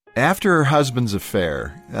After her husband's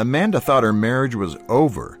affair, Amanda thought her marriage was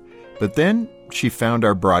over, but then she found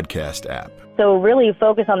our broadcast app. So really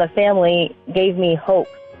Focus on the Family gave me hope,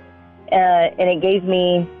 and it gave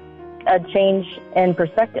me a change in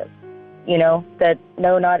perspective, that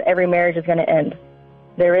no, not every marriage is going to end.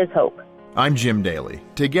 There is hope. I'm Jim Daly.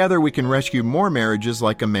 Together we can rescue more marriages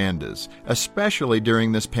like Amanda's, especially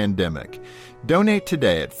during this pandemic. Donate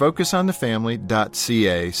today at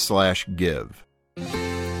focusonthefamily.ca/give.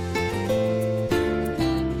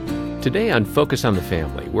 Today on Focus on the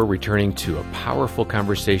Family, we're returning to a powerful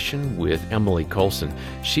conversation with Emily Colson.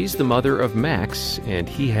 She's the mother of Max, and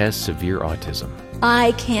he has severe autism.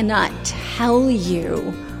 I cannot tell you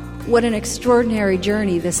what an extraordinary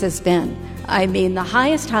journey this has been. I mean, the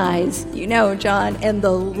highest highs, John, and the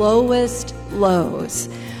lowest lows.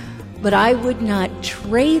 But I would not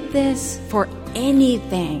trade this for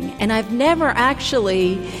anything. And I've never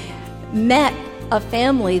actually met a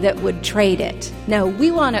family that would trade it. No,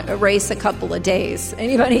 we want to erase a couple of days.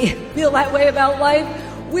 Anybody feel that way about life?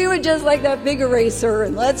 We would just like that big eraser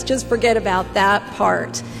and let's just forget about that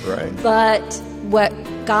part. Right. But what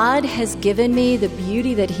God has given me, the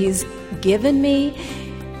beauty that He's given me,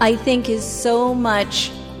 I think is so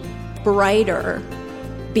much brighter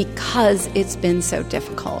because it's been so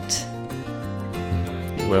difficult.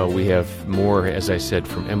 Well, we have more, as I said,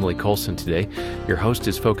 from Emily Colson today. Your host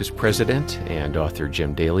is Focus President and author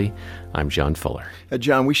Jim Daly. I'm John Fuller.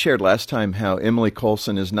 John, we shared last time how Emily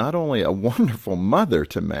Colson is not only a wonderful mother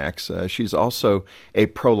to Max, she's also a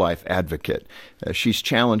pro-life advocate. She's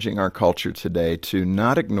challenging our culture today to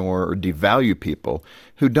not ignore or devalue people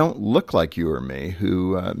who don't look like you or me,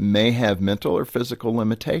 who may have mental or physical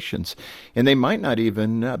limitations. And they might not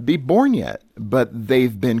even be born yet, but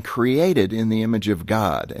they've been created in the image of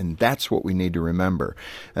God. And that's what we need to remember.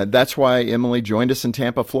 That's why Emily joined us in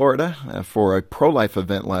Tampa, Florida, for a pro-life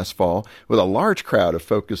event last fall with a large crowd of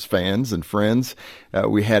Focus fans and friends.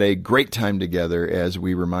 We had a great time together as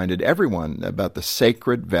we reminded everyone about the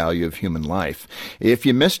sacred value of human life. If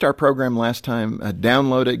you missed our program last time,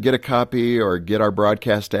 download it, get a copy, or get our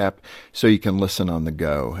broadcast app so you can listen on the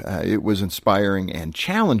go. It was inspiring and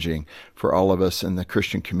challenging for all of us in the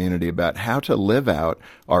Christian community about how to live out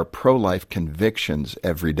our pro-life convictions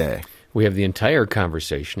every day. We have the entire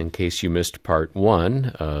conversation, in case you missed part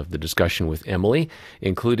one of the discussion with Emily,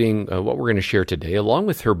 including what we're going to share today, along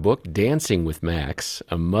with her book, Dancing with Max,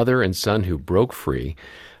 A Mother and Son Who Broke Free.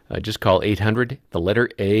 Just call 800, the letter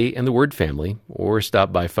A, and the word family, or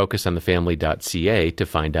stop by focusonthefamily.ca to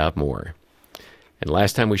find out more. And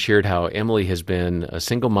last time we shared how Emily has been a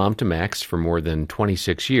single mom to Max for more than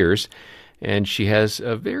 26 years, and she has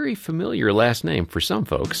a very familiar last name for some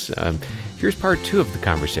folks. Here's part two of the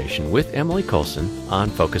conversation with Emily Colson on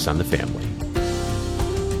Focus on the Family.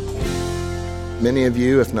 Many of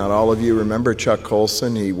you, if not all of you, remember Chuck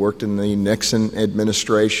Colson. He worked in the Nixon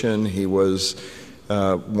administration. He was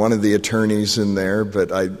one of the attorneys in there,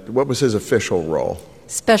 but what was his official role?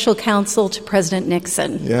 Special counsel to President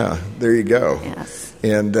Nixon. Yeah, there you go. Yes.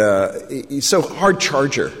 And he's so hard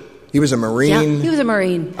charger. He was a Marine. Yeah, he was a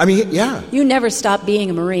Marine. I mean, yeah. You never stop being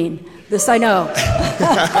a Marine. This I know.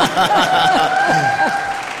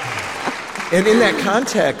 And in that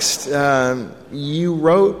context, you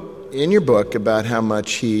wrote in your book about how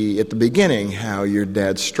much at the beginning, how your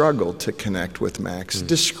dad struggled to connect with Max. Mm-hmm.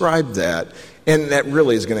 Describe that. And that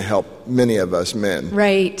really is going to help many of us men.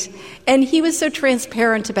 Right. And he was so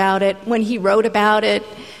transparent about it when he wrote about it.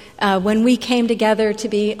 When we came together to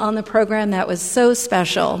be on the program, that was so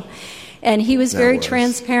special. And he was very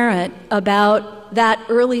transparent about that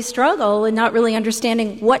early struggle and not really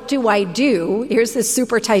understanding, what do I do? Here's this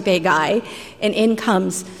super type A guy, and in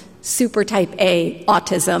comes super type A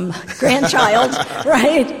autism grandchild,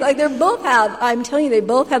 right? Like I'm telling you, they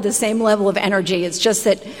both have the same level of energy. It's just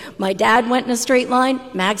that my dad went in a straight line,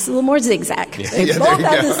 Max a little more zigzag. They both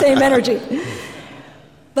have the same energy.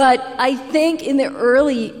 But I think in the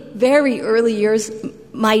very early years,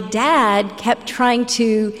 my dad kept trying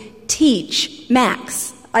to teach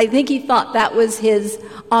Max. I think he thought that was his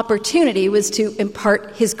opportunity, was to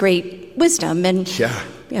impart his great wisdom. And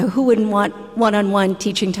who wouldn't want one-on-one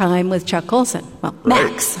teaching time with Chuck Colson? Well, right.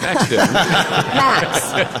 Max. Max did.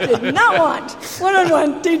 Max did not want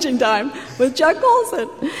one-on-one teaching time with Chuck Colson.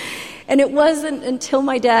 And it wasn't until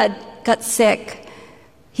my dad got sick.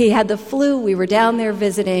 He had the flu. We were down there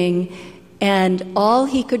visiting, and all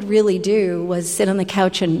he could really do was sit on the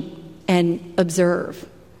couch and observe.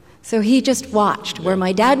 So he just watched, where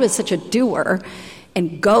my dad was such a doer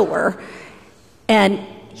and goer, and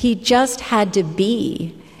he just had to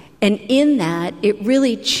be. And in that, it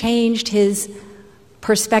really changed his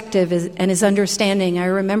perspective and his understanding. I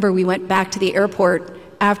remember we went back to the airport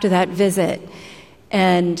after that visit,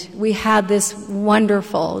 and we had this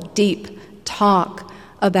wonderful, deep talk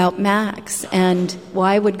about Max and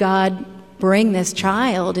why would God bring this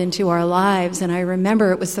child into our lives. And I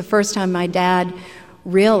remember it was the first time my dad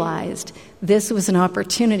realized this was an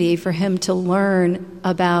opportunity for him to learn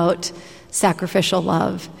about sacrificial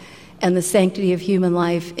love and the sanctity of human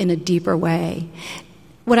life in a deeper way.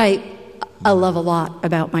 What I love a lot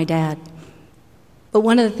about my dad, but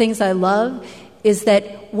one of the things I love is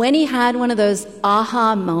that when he had one of those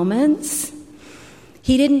aha moments,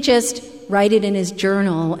 he didn't just write it in his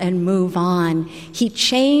journal and move on. He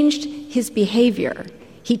changed his behavior.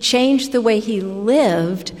 He changed the way he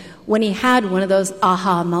lived when he had one of those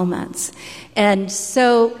aha moments. And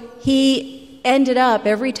so he ended up,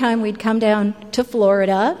 every time we'd come down to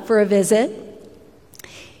Florida for a visit,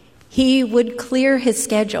 he would clear his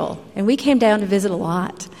schedule. And we came down to visit a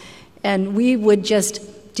lot. And we would just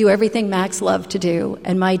do everything Max loved to do.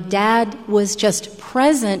 And my dad was just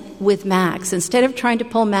present with Max. Instead of trying to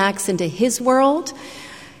pull Max into his world,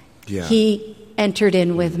 he entered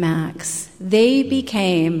in with Max. They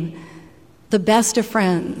became the best of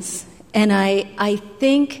friends. And I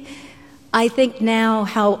think now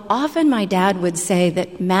how often my dad would say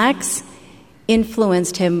that Max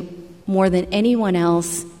influenced him more than anyone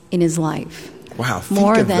else in his life. Wow, think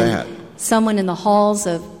more of than that. Someone in the halls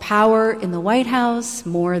of power in the White House,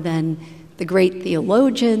 more than the great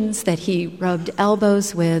theologians that he rubbed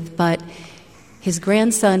elbows with, but his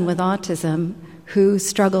grandson with autism who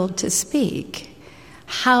struggled to speak.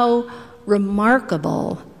 How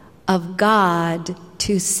remarkable of God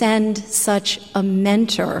to send such a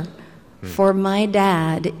mentor for my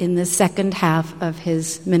dad in the second half of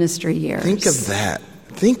his ministry years. Think of that.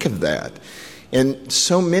 Think of that. And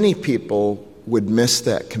so many people would miss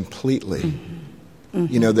that completely. Mm-hmm.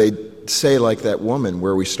 You know, they'd say, like that woman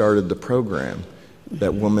where we started the program,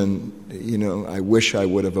 that woman, you know, I wish I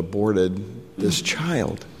would have aborted this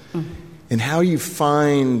child. Mm-hmm. And how you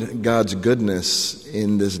find God's goodness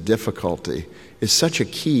in this difficulty is such a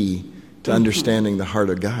key to understanding the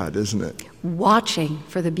heart of God, isn't it? Watching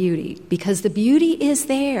for the beauty, because the beauty is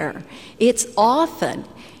there. It's often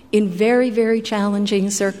in very, very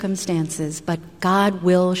challenging circumstances, but God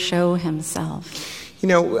will show himself. You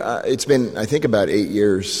know, it's been, I think, about 8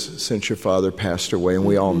 years since your father passed away, and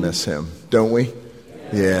we all miss him, don't we?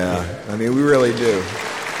 Yeah, I mean, we really do.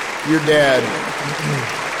 Your dad,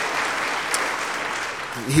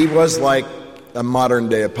 he was like a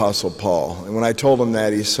modern-day Apostle Paul. And when I told him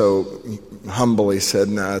that, he so humbly said,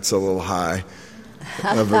 "No, it's a little high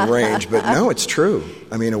of a range." But no, it's true.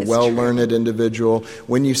 I mean, a well-learned individual.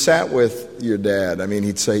 When you sat with your dad, I mean,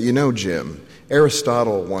 he'd say, "You know, Jim,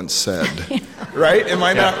 Aristotle once said," right? Am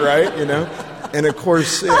I not right? You know? And of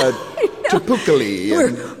course, Tupucali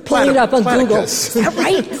and pulling it up on Platypus. Google.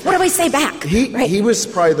 Right? What do I say back? He was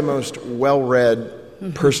probably the most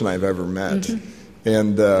well-read person I've ever met.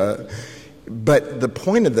 And but the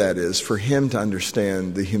point of that is for him to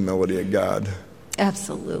understand the humility of God.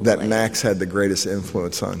 Absolutely. That Max had the greatest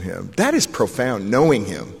influence on him. That is profound, knowing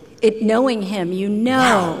him. Knowing him, you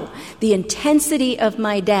know, the intensity of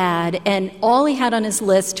my dad and all he had on his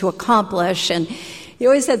list to accomplish. And he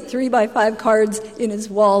always had 3x5 cards in his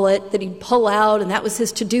wallet that he'd pull out, and that was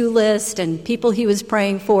his to-do list and people he was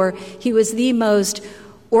praying for. He was the most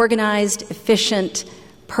organized, efficient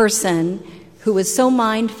person who was so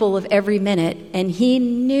mindful of every minute, and he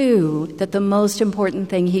knew that the most important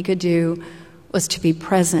thing he could do was to be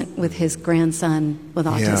present with his grandson with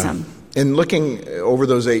autism. Yeah. And looking over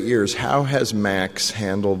those 8 years, how has Max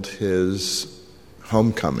handled his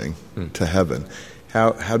homecoming to heaven?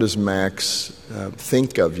 How does Max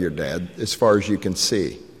think of your dad as far as you can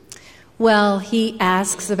see? Well, he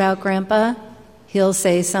asks about Grandpa. He'll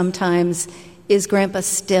say sometimes, "Is Grandpa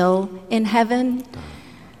still in heaven?"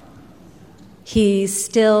 He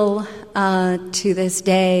still, to this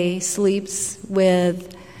day, sleeps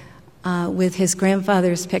with his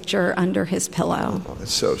grandfather's picture under his pillow. Oh,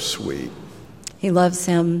 that's so sweet. He loves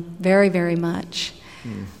him very, very much.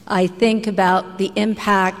 I think about the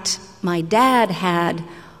impact my dad had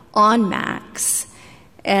on Max,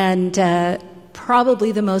 and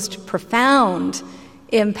probably the most profound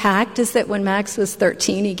impact is that when Max was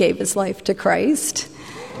 13, he gave his life to Christ.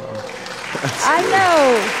 I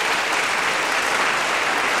know.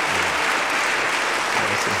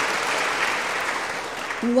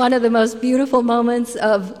 One of the most beautiful moments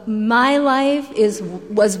of my life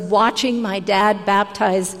was watching my dad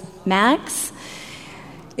baptize Max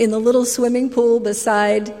in the little swimming pool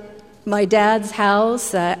beside my dad's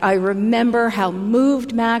house. I remember how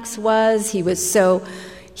moved Max was. He was so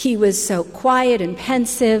quiet and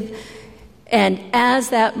pensive. And as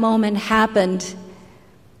that moment happened,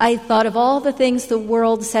 I thought of all the things the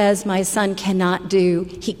world says my son cannot do.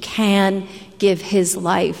 He can give his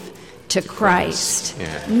life to Christ.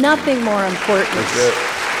 Yeah. Nothing more important.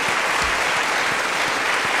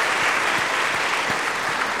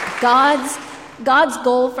 God's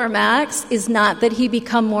goal for Max is not that he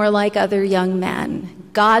become more like other young men.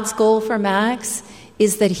 God's goal for Max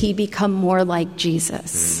is that he become more like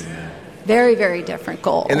Jesus. Amen. Very, very different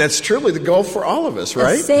goal. And that's truly the goal for all of us,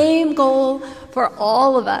 right? The same goal for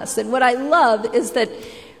all of us. And what I love is that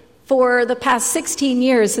for the past 16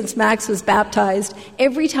 years since Max was baptized,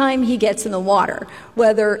 every time he gets in the water,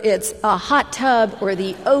 whether it's a hot tub or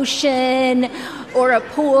the ocean or a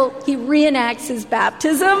pool, he reenacts his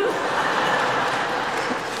baptism.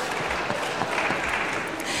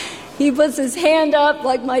 He puts his hand up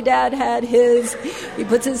like my dad had his. He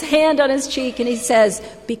puts his hand on his cheek and he says,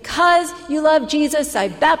 "Because you love Jesus, I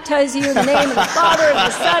baptize you in the name of the Father and the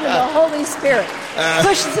Son and the Holy Spirit."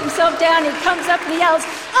 Pushes himself down, he comes up and he yells,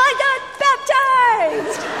 "I got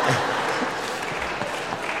baptized!"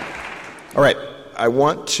 All right, I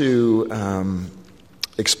want to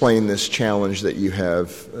explain this challenge that you have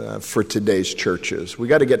for today's churches. We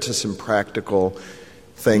got to get to some practical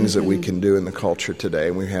things that we can do in the culture today,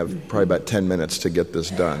 and we have probably about 10 minutes to get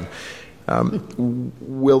this done.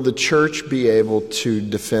 Will the church be able to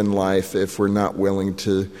defend life if we're not willing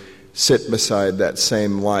to sit beside that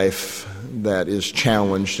same life that is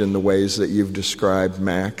challenged in the ways that you've described,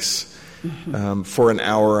 Max, for an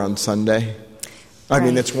hour on Sunday? I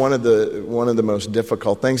mean, it's one of the most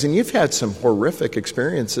difficult things, and you've had some horrific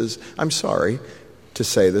experiences, I'm sorry to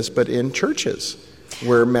say this, but in churches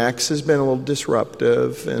where Max has been a little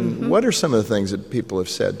disruptive. And what are some of the things that people have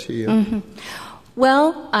said to you?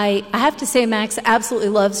 Well, I have to say Max absolutely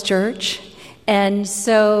loves church. And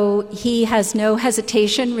so he has no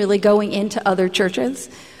hesitation really going into other churches.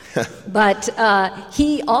 But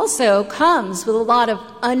he also comes with a lot of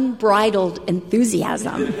unbridled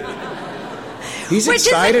enthusiasm. He's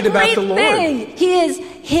excited about the Lord.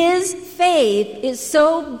 His faith is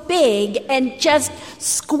so big and just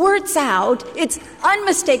squirts out. It's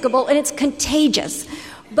unmistakable and it's contagious.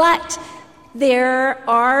 But there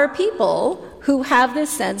are people who have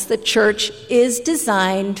this sense that church is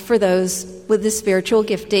designed for those with the spiritual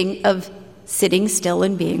gifting of sitting still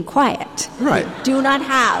and being quiet. Right. They do not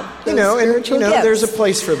have those spiritual gifts. There's a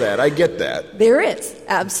place for that. I get that. There is,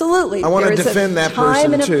 absolutely. I want to defend that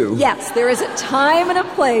person too. Yes, there is a time and a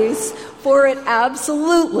place for it,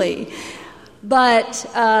 absolutely. But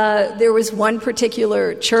there was one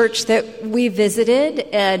particular church that we visited,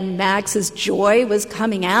 and Max's joy was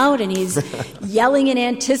coming out, and he's yelling in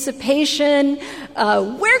anticipation,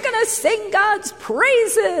 "We're going to sing God's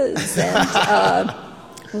praises!" And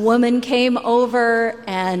a woman came over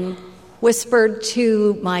and whispered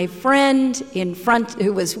to my friend in front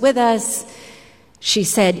who was with us. She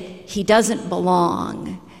said, "He doesn't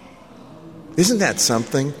belong." Isn't that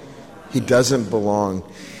something? He doesn't belong.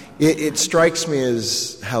 It strikes me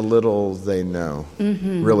as how little they know,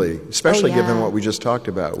 really, especially given what we just talked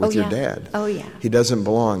about with your dad. Oh, yeah. He doesn't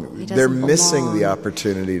belong. They're missing the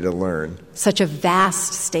opportunity to learn. Such a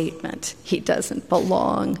vast statement. He doesn't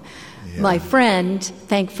belong. Yeah. My friend,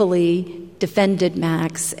 thankfully, defended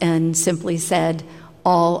Max and simply said,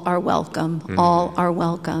 "All are welcome, all are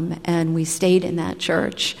welcome." And we stayed in that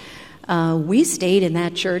church. We stayed in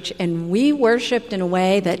that church, and we worshiped in a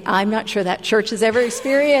way that I'm not sure that church has ever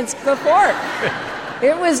experienced before.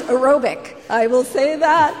 It was aerobic, I will say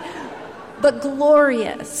that, but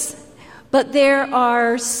glorious. But there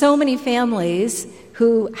are so many families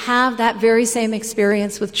who have that very same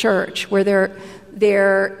experience with church, where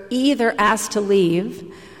they're either asked to leave,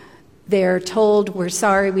 they're told, "We're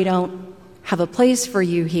sorry, we don't have a place for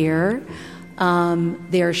you here,"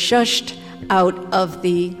 they're shushed out of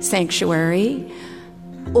the sanctuary,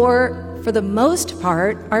 or for the most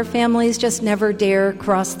part, our families just never dare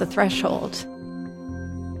cross the threshold.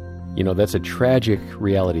 You know, that's a tragic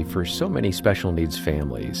reality for so many special needs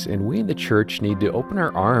families, and we in the church need to open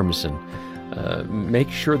our arms and make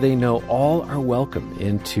sure they know all are welcome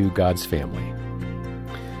into God's family.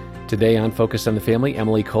 Today on Focus on the Family,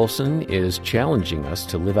 Emily Colson is challenging us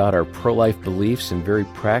to live out our pro-life beliefs in very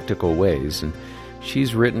practical ways, and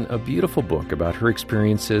she's written a beautiful book about her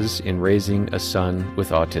experiences in raising a son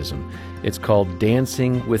with autism. It's called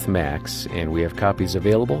Dancing with Max, and we have copies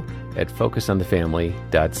available at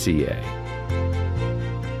focusonthefamily.ca.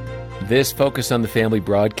 This Focus on the Family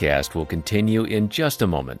broadcast will continue in just a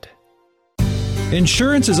moment.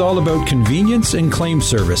 Insurance is all about convenience and claim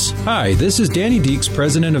service. Hi, this is Danny Deeks,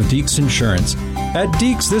 president of Deeks Insurance. At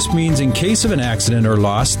Deeks, this means in case of an accident or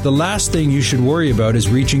loss, the last thing you should worry about is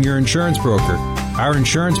reaching your insurance broker. Our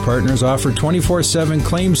insurance partners offer 24/7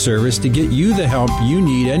 claim service to get you the help you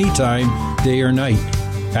need anytime, day or night.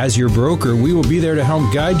 As your broker, we will be there to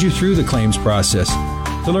help guide you through the claims process.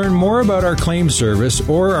 To learn more about our claim service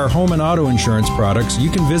or our home and auto insurance products, you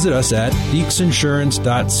can visit us at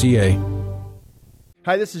deeksinsurance.ca.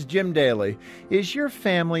 Hi, this is Jim Daly. Is your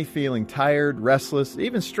family feeling tired, restless,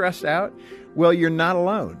 even stressed out? Well, you're not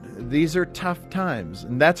alone. These are tough times,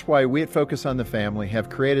 and that's why we at Focus on the Family have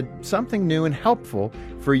created something new and helpful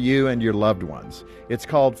for you and your loved ones. It's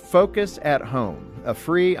called Focus at Home, a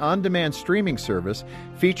free on-demand streaming service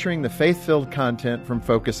featuring the faith-filled content from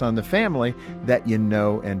Focus on the Family that you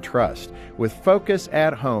know and trust. With Focus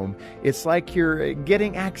at Home, it's like you're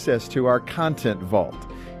getting access to our content vault.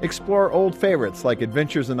 Explore old favorites like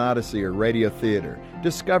Adventures in Odyssey or Radio Theater.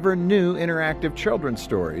 Discover new interactive children's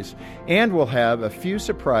stories. And we'll have a few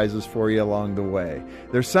surprises for you along the way.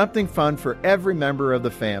 There's something fun for every member of the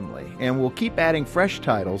family. And we'll keep adding fresh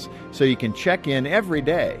titles so you can check in every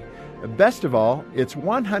day. Best of all, it's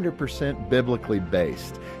 100% biblically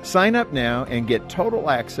based. Sign up now and get total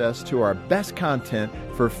access to our best content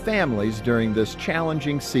for families during this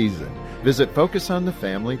challenging season. Visit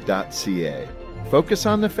FocusOnTheFamily.ca.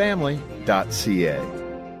 FocusOnTheFamily.ca.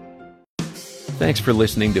 Thanks for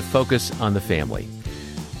listening to Focus on the Family.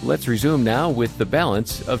 Let's resume now with the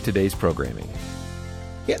balance of today's programming.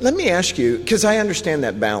 Yeah, let me ask you, because I understand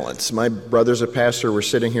that balance. My brother's a pastor. We're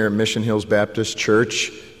sitting here at Mission Hills Baptist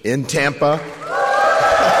Church in Tampa.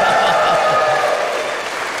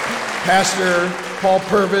 Pastor Paul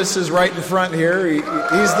Purvis is right in front here. He's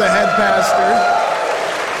the head pastor.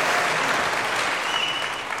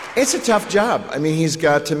 It's a tough job. I mean, he's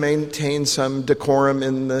got to maintain some decorum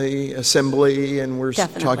in the assembly, and we're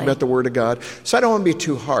talking about the Word of God. So I don't want to be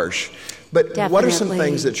too harsh. But what are some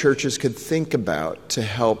things that churches could think about to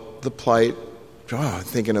help the plight? I'm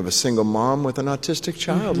thinking of a single mom with an autistic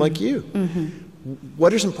child like you.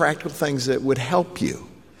 What are some practical things that would help you?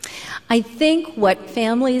 I think what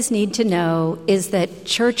families need to know is that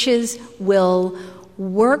churches will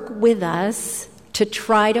work with us to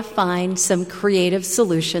try to find some creative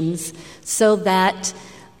solutions so that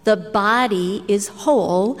the body is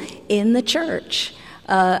whole in the church.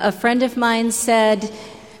 A friend of mine said,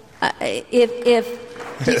 if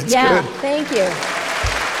yeah, good. Thank you.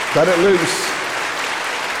 Cut it loose.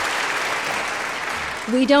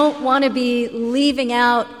 We don't want to be leaving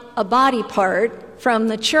out a body part from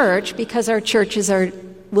the church because our churches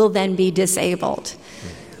will then be disabled.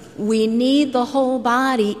 We need the whole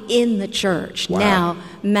body in the church. Wow. Now,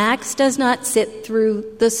 Max does not sit through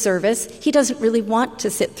the service. He doesn't really want to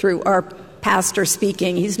sit through our pastor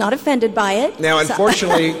speaking. He's not offended by it. Now,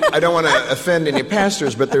 unfortunately, I don't want to offend any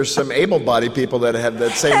pastors, but there's some able-bodied people that have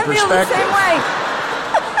that same perspective.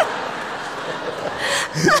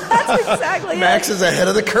 That's exactly Max is ahead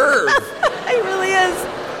of the curve. He really is.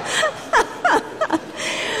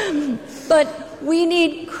 But we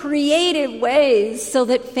need creative ways so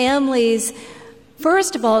that families,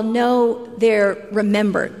 first of all, know they're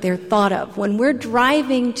remembered, they're thought of. When we're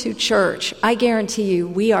driving to church, I guarantee you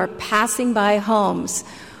we are passing by homes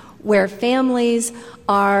where families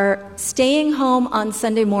are staying home on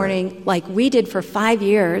Sunday morning like we did for 5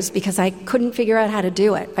 years because I couldn't figure out how to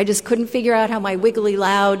do it. I just couldn't figure out how my wiggly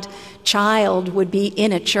loud child would be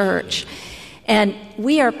in a church. And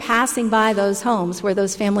we are passing by those homes where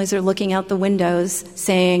those families are looking out the windows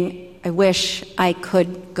saying, I wish I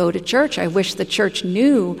could go to church. I wish the church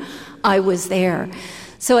knew I was there.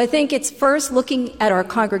 So I think it's first looking at our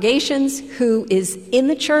congregations, who is in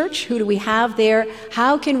the church, who do we have there,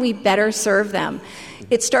 how can we better serve them?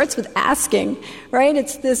 It starts with asking, right?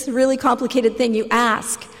 It's this really complicated thing. You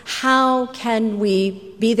ask, how can we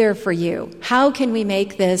be there for you? How can we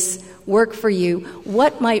make this work for you?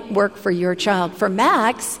 What might work for your child? For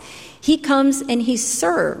Max, he comes and he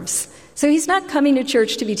serves. So he's not coming to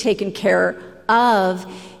church to be taken care of.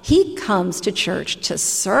 He comes to church to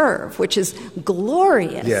serve, which is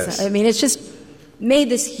glorious. Yes. I mean, it's just made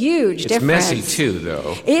this huge difference. It's messy, too,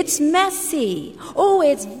 though. It's messy. Oh,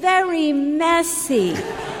 it's very messy.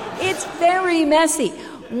 It's very messy.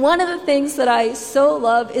 One of the things that I so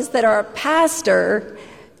love is that our pastor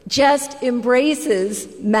just embraces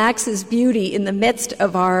Max's beauty in the midst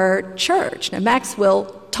of our church. Now, Max will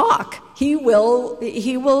talk. He will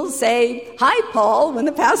say, "Hi, Paul," when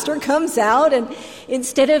the pastor comes out, and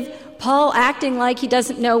instead of Paul acting like he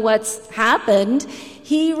doesn't know what's happened,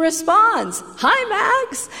 he responds, "Hi,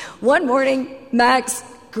 Max." One morning, Max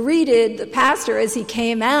greeted the pastor as he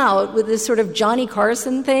came out with this sort of Johnny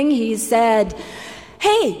Carson thing. He said,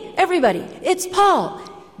 "Hey, everybody, it's Paul.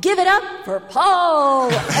 Give it up for Paul."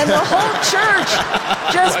 And the whole church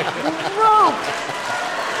just broke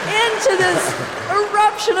into this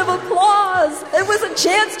eruption of applause. It was a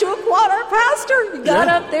chance to applaud our pastor. He got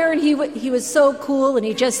up there, and he was so cool, and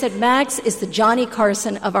he just said, "Max is the Johnny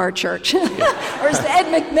Carson of our church." Or it's the Ed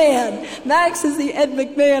McMahon. Max is the Ed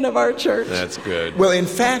McMahon of our church. That's good. Well, in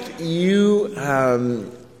fact, you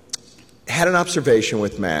had an observation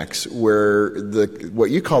with Max where what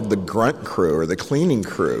you called the grunt crew or the cleaning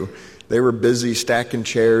crew, they were busy stacking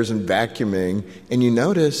chairs and vacuuming, and you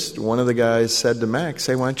noticed one of the guys said to Max,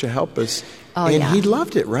 "Hey, why don't you help us?" He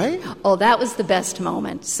loved it, right? Oh, that was the best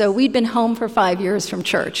moment. So we'd been home for 5 years from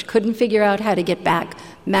church, couldn't figure out how to get back.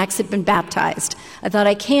 Max had been baptized. I thought,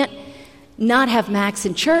 I can't not have Max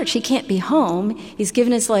in church. He can't be home. He's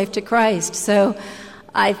given his life to Christ. So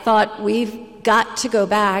I thought, we've got to go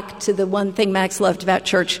back to the one thing Max loved about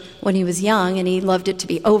church when he was young, and he loved it to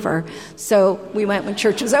be over. So we went when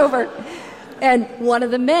church was over. And one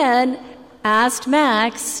of the men asked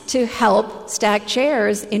Max to help stack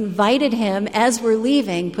chairs, invited him as we're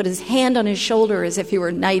leaving, put his hand on his shoulder as if he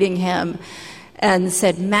were knighting him, and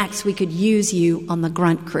said, "Max, we could use you on the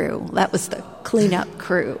grunt crew." That was the cleanup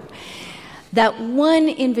crew. That one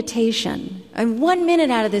invitation, and 1 minute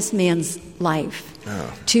out of this man's life,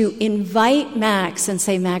 to invite Max and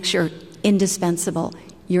say, "Max, you're indispensable,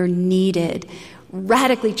 you're needed,"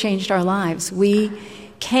 radically changed our lives. We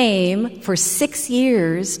came for 6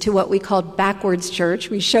 years to what we called Backwards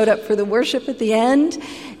Church. We showed up for the worship at the end,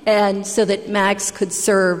 and so that Max could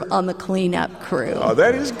serve on the cleanup crew. Oh,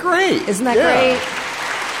 that is great. Isn't that great?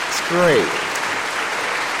 It's great.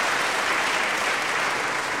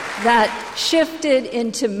 That shifted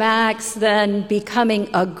into Max then becoming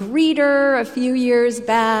a greeter a few years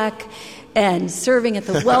back and serving at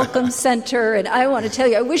the Welcome Center. And I want to tell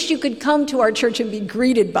you, I wish you could come to our church and be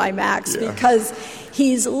greeted by Max because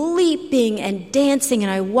he's leaping and dancing.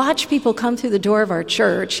 And I watch people come through the door of our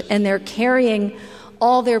church, and they're carrying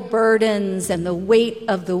all their burdens and the weight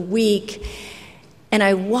of the week. And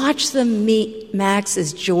I watch them meet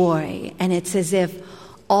Max's joy, and it's as if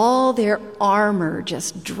all their armor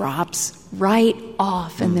just drops right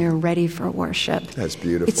off and they're ready for worship. That's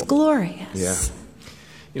beautiful. It's glorious. Yeah.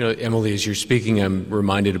 You know, Emily, as you're speaking, I'm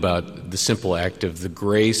reminded about the simple act of the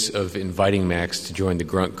grace of inviting Max to join the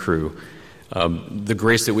grunt crew. The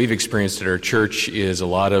grace that we've experienced at our church is a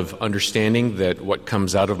lot of understanding that what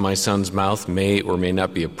comes out of my son's mouth may or may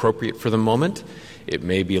not be appropriate for the moment. It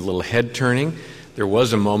may be a little head-turning. There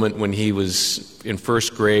was a moment when he was in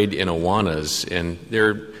first grade in Awanas, and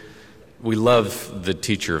we love the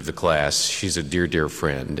teacher of the class. She's a dear, dear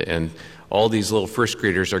friend. And all these little first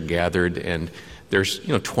graders are gathered, and there's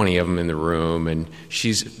 20 of them in the room, and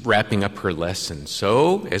she's wrapping up her lesson.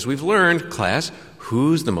 So, as we've learned, class,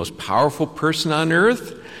 who's the most powerful person on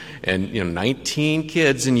earth? And 19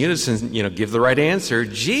 kids in unison, give the right answer,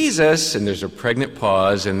 Jesus. And there's a pregnant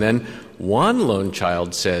pause, and then one lone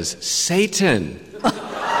child says, Satan.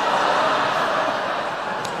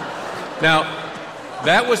 Now,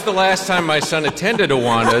 that was the last time my son attended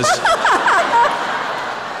Awanas,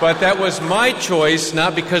 but that was my choice,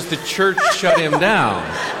 not because the church shut him down.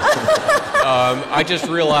 I just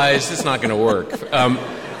realized it's not going to work.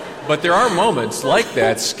 But there are moments like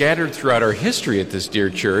that scattered throughout our history at this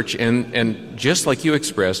dear church, and just like you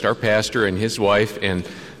expressed, our pastor and his wife and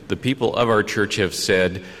the people of our church have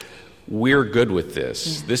said, we're good with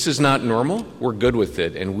this. Yeah. This is not normal. We're good with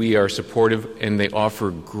it, and we are supportive, and they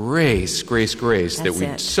offer grace that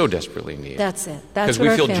we so desperately need. That's it. That's what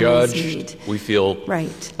we feel judged. Need. We feel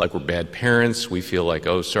right. like we're bad parents. We feel like,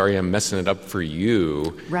 oh, sorry, I'm messing it up for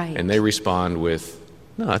you. Right. And they respond with,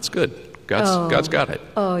 no, that's good. God's got it.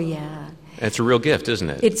 Oh, yeah. And it's a real gift, isn't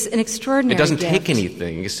it? It's an extraordinary gift. It doesn't gift. take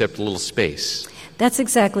anything except a little space. That's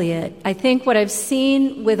exactly it. I think what I've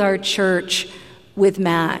seen with our church, with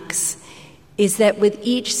Max, is that with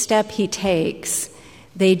each step he takes,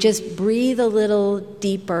 they just breathe a little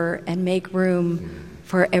deeper and make room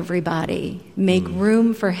for everybody, make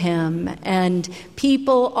room for him. And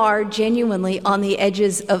people are genuinely on the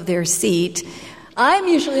edges of their seat. I'm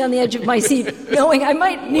usually on the edge of my seat, knowing I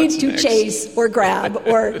might need to chase or grab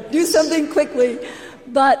or do something quickly.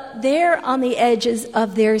 But they're on the edges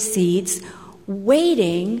of their seats,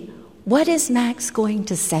 waiting, what is Max going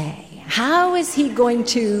to say? How is he going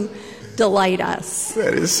to delight us?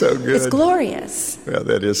 That is so good. It's glorious. Yeah,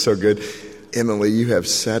 that is so good. Emily, you have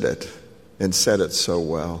said it, and said it so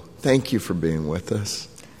well. Thank you for being with us.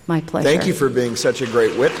 My pleasure. Thank you for being such a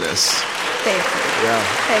great witness. Thank you. Yeah.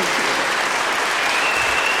 Thank you.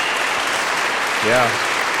 Yeah.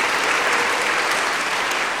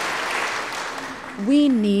 We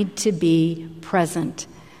need to be present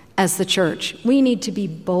as the church. We need to be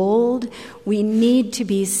bold. We need to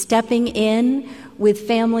be stepping in with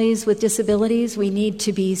families with disabilities. We need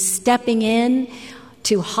to be stepping in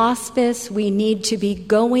to hospice. We need to be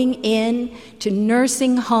going in to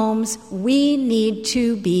nursing homes. We need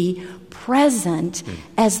to be present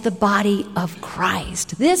as the body of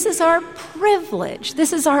Christ. This is our privilege.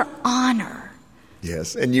 This is our honor.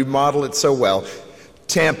 Yes, and you model it so well.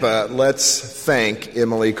 Tampa, let's thank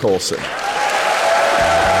Emily Colson.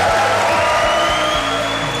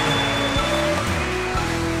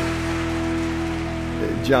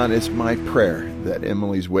 John, it's my prayer that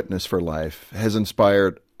Emily's Witness for Life has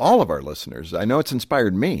inspired all of our listeners. I know it's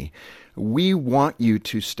inspired me. We want you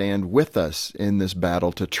to stand with us in this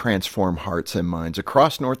battle to transform hearts and minds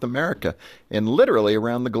across North America and literally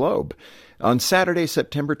around the globe. On Saturday,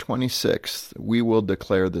 September 26th, we will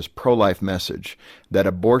declare this pro-life message that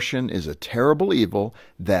abortion is a terrible evil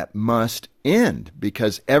that must end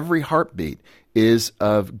because every heartbeat is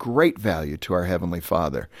of great value to our Heavenly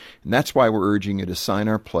Father. And that's why we're urging you to sign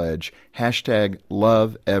our pledge,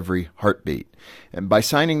 #LoveEveryHeartbeat. And by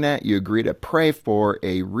signing that, you agree to pray for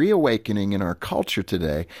a reawakening in our culture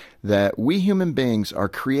today that we human beings are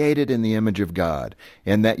created in the image of God,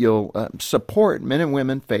 and that you'll support men and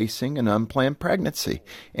women facing an unplanned pregnancy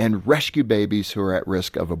and rescue babies who are at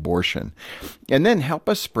risk of abortion. And then help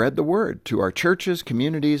us spread the word to our churches,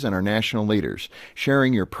 communities, and our national leaders,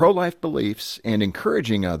 sharing your pro-life beliefs and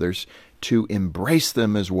encouraging others to embrace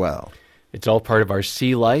them as well. It's all part of our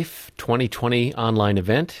See Life 2020 online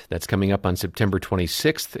event that's coming up on September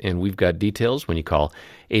 26th, and we've got details when you call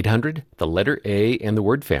 800, the letter A and the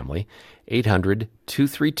word family,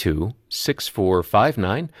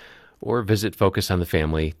 800-232-6459, or visit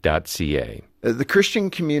focusonthefamily.ca. The Christian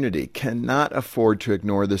community cannot afford to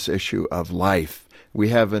ignore this issue of life. We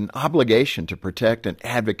have an obligation to protect and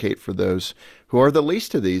advocate for those who are the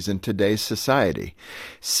least of these in today's society.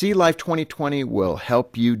 See Life 2020 will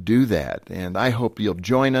help you do that, and I hope you'll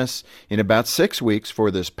join us in about 6 weeks for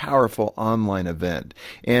this powerful online event.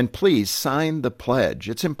 And please sign the pledge.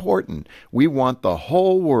 It's important. We want the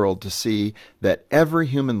whole world to see that every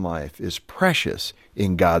human life is precious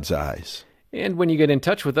in God's eyes. And when you get in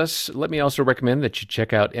touch with us, let me also recommend that you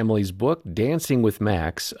check out Emily's book, Dancing with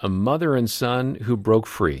Max, A Mother and Son Who Broke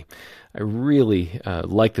Free. I really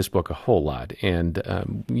like this book a whole lot, and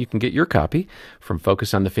you can get your copy from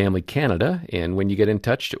Focus on the Family Canada, and when you get in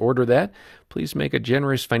touch to order that, please make a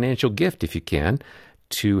generous financial gift if you can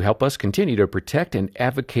to help us continue to protect and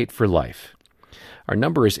advocate for life. Our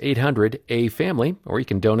number is 800-A-FAMILY, or you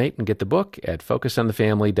can donate and get the book at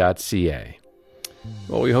focusonthefamily.ca.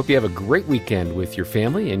 Well, we hope you have a great weekend with your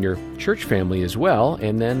family and your church family as well.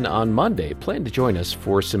 And then on Monday, plan to join us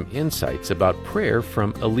for some insights about prayer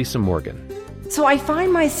from Elisa Morgan. So I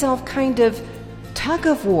find myself kind of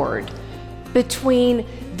tug-of-war between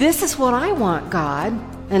this is what I want, God,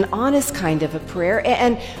 an honest kind of a prayer,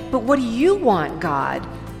 but what do you want, God?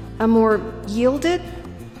 A more yielded,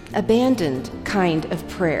 abandoned kind of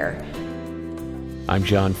prayer. I'm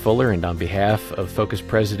John Fuller, and on behalf of Focus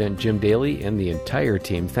President Jim Daly and the entire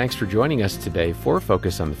team, thanks for joining us today for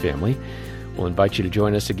Focus on the Family. We'll invite you to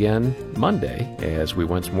join us again Monday as we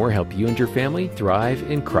once more help you and your family thrive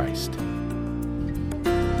in Christ.